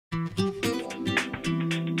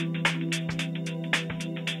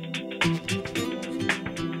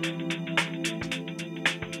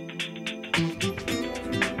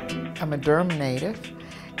Durham native,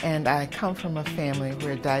 and I come from a family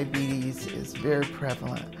where diabetes is very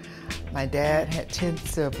prevalent. My dad had 10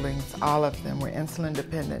 siblings. All of them were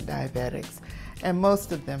insulin-dependent diabetics, and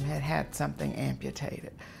most of them had had something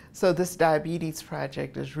amputated. So this diabetes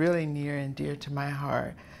project is really near and dear to my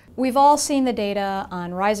heart. We've all seen the data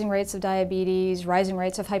on rising rates of diabetes, rising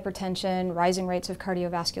rates of hypertension, rising rates of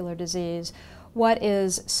cardiovascular disease. What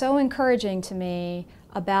is so encouraging to me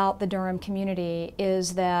about the Durham community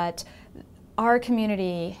is that our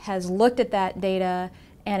community has looked at that data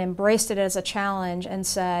and embraced it as a challenge and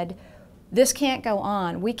said, this can't go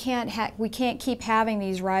on. We can't keep having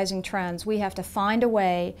these rising trends. We have to find a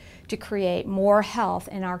way to create more health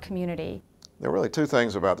in our community. There are really two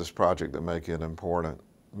things about this project that make it important.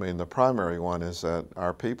 I mean, the primary one is that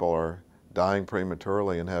our people are dying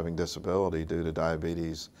prematurely and having disability due to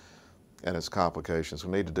diabetes and its complications.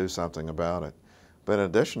 We need to do something about it. But in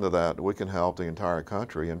addition to that, we can help the entire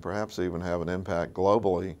country and perhaps even have an impact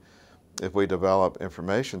globally if we develop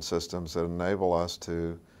information systems that enable us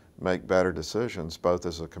to make better decisions, both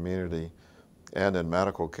as a community and in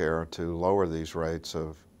medical care, to lower these rates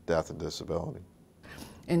of death and disability.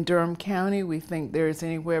 In Durham County, we think there is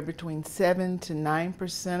anywhere between 7 to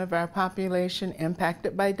 9% of our population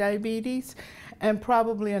impacted by diabetes, and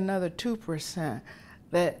probably another 2%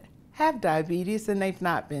 that have diabetes and they've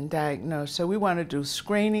not been diagnosed. So we want to do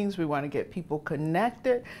screenings, we want to get people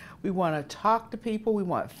connected, we want to talk to people, we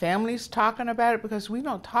want families talking about it, because we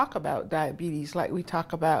don't talk about diabetes like we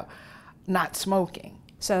talk about not smoking.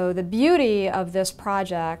 So the beauty of this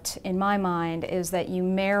project, in my mind, is that you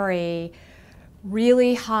marry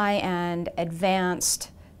really high-end, advanced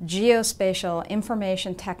geospatial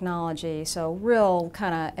information technology, so real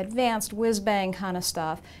kind of advanced whiz-bang kind of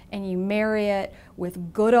stuff, and you marry it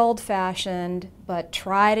with good old-fashioned but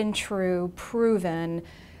tried and true, proven,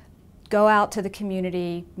 go out to the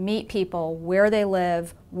community, meet people where they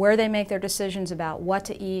live, where they make their decisions about what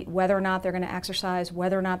to eat, whether or not they're going to exercise,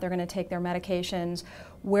 whether or not they're going to take their medications,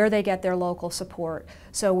 where they get their local support.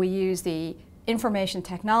 So we use the information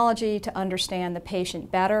technology to understand the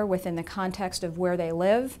patient better within the context of where they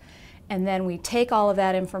live, and then we take all of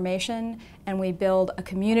that information and we build a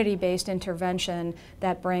community-based intervention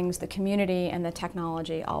that brings the community and the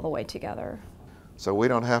technology all the way together. So we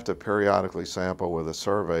don't have to periodically sample with a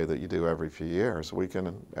survey that you do every few years. We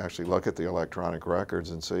can actually look at the electronic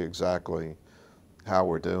records and see exactly how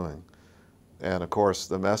we're doing. And of course,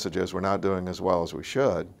 the message is we're not doing as well as we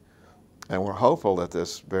should. And we're hopeful that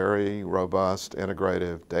this very robust,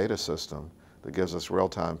 integrative data system that gives us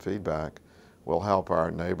real-time feedback will help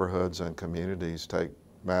our neighborhoods and communities take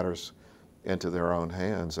matters into their own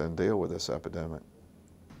hands and deal with this epidemic.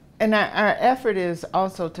 And our effort is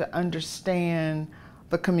also to understand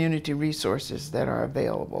the community resources that are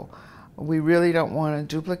available. We really don't want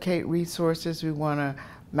to duplicate resources. We want to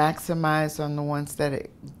maximize on the ones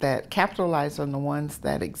that capitalize on the ones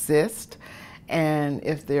that exist. And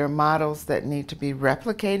if there are models that need to be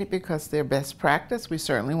replicated because they're best practice, we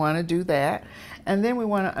certainly want to do that. And then we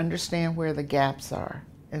want to understand where the gaps are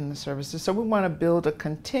in the services. So we want to build a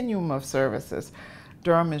continuum of services.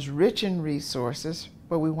 Durham is rich in resources,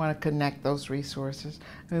 but we want to connect those resources.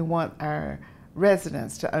 And we want our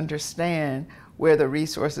residents to understand where the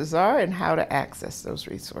resources are and how to access those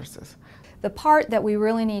resources. The part that we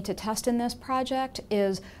really need to test in this project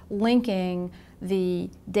is linking the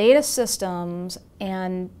data systems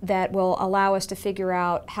and that will allow us to figure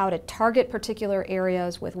out how to target particular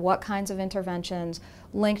areas with what kinds of interventions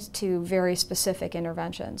linked to very specific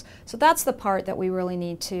interventions. So that's the part that we really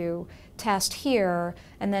need to test here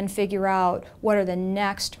and then figure out what are the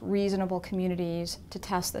next reasonable communities to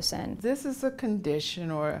test this in. This is a condition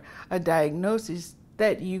or a diagnosis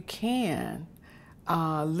that you can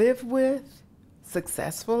live with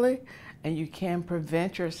successfully, and you can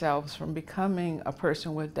prevent yourselves from becoming a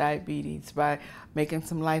person with diabetes by making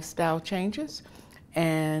some lifestyle changes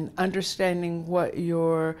and understanding what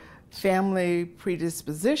your family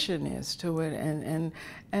predisposition is to it,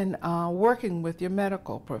 and working with your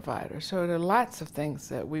medical provider. So there are lots of things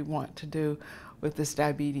that we want to do with this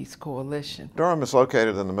Diabetes Coalition. Durham is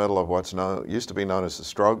located in the middle of what's used to be known as the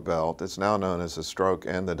stroke belt. It's now known as the stroke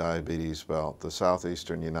and the diabetes belt, the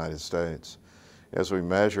southeastern United States. As we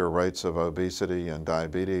measure rates of obesity and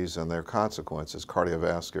diabetes and their consequences,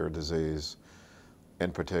 cardiovascular disease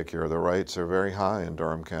in particular, the rates are very high in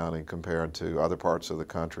Durham County compared to other parts of the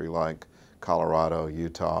country like Colorado,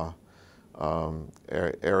 Utah,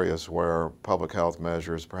 areas where public health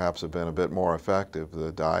measures perhaps have been a bit more effective.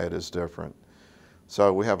 The diet is different.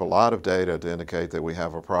 So we have a lot of data to indicate that we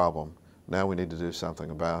have a problem. Now we need to do something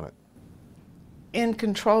about it. in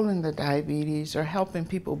controlling the diabetes or helping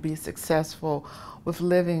people be successful with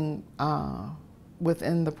living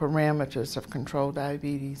within the parameters of controlled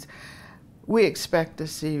diabetes, we expect to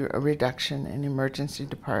see a reduction in emergency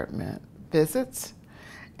department visits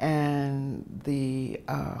and the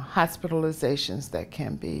hospitalizations that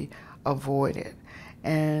can be avoided.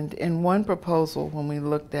 And in one proposal, when we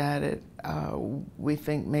looked at it, we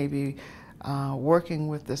think maybe working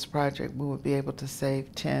with this project, we would be able to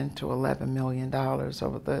save $10 to $11 million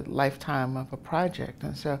over the lifetime of a project.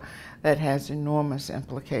 And so that has enormous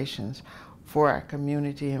implications for our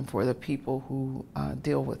community and for the people who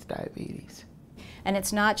deal with diabetes. And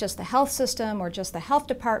it's not just the health system or just the health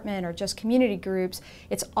department or just community groups,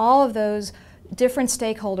 it's all of those different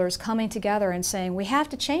stakeholders coming together and saying we have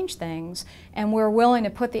to change things, and we're willing to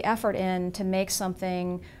put the effort in to make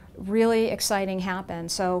something really exciting happen.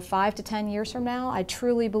 So 5 to 10 years from now, I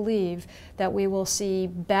truly believe that we will see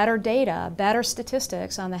better data, better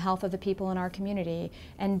statistics on the health of the people in our community,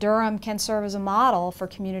 and Durham can serve as a model for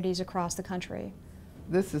communities across the country.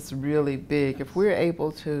 This is really big. If we're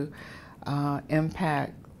able to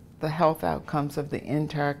impact the health outcomes of the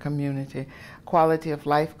entire community, quality of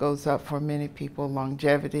life goes up for many people,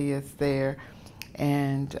 longevity is there,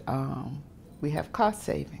 and we have cost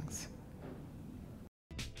savings.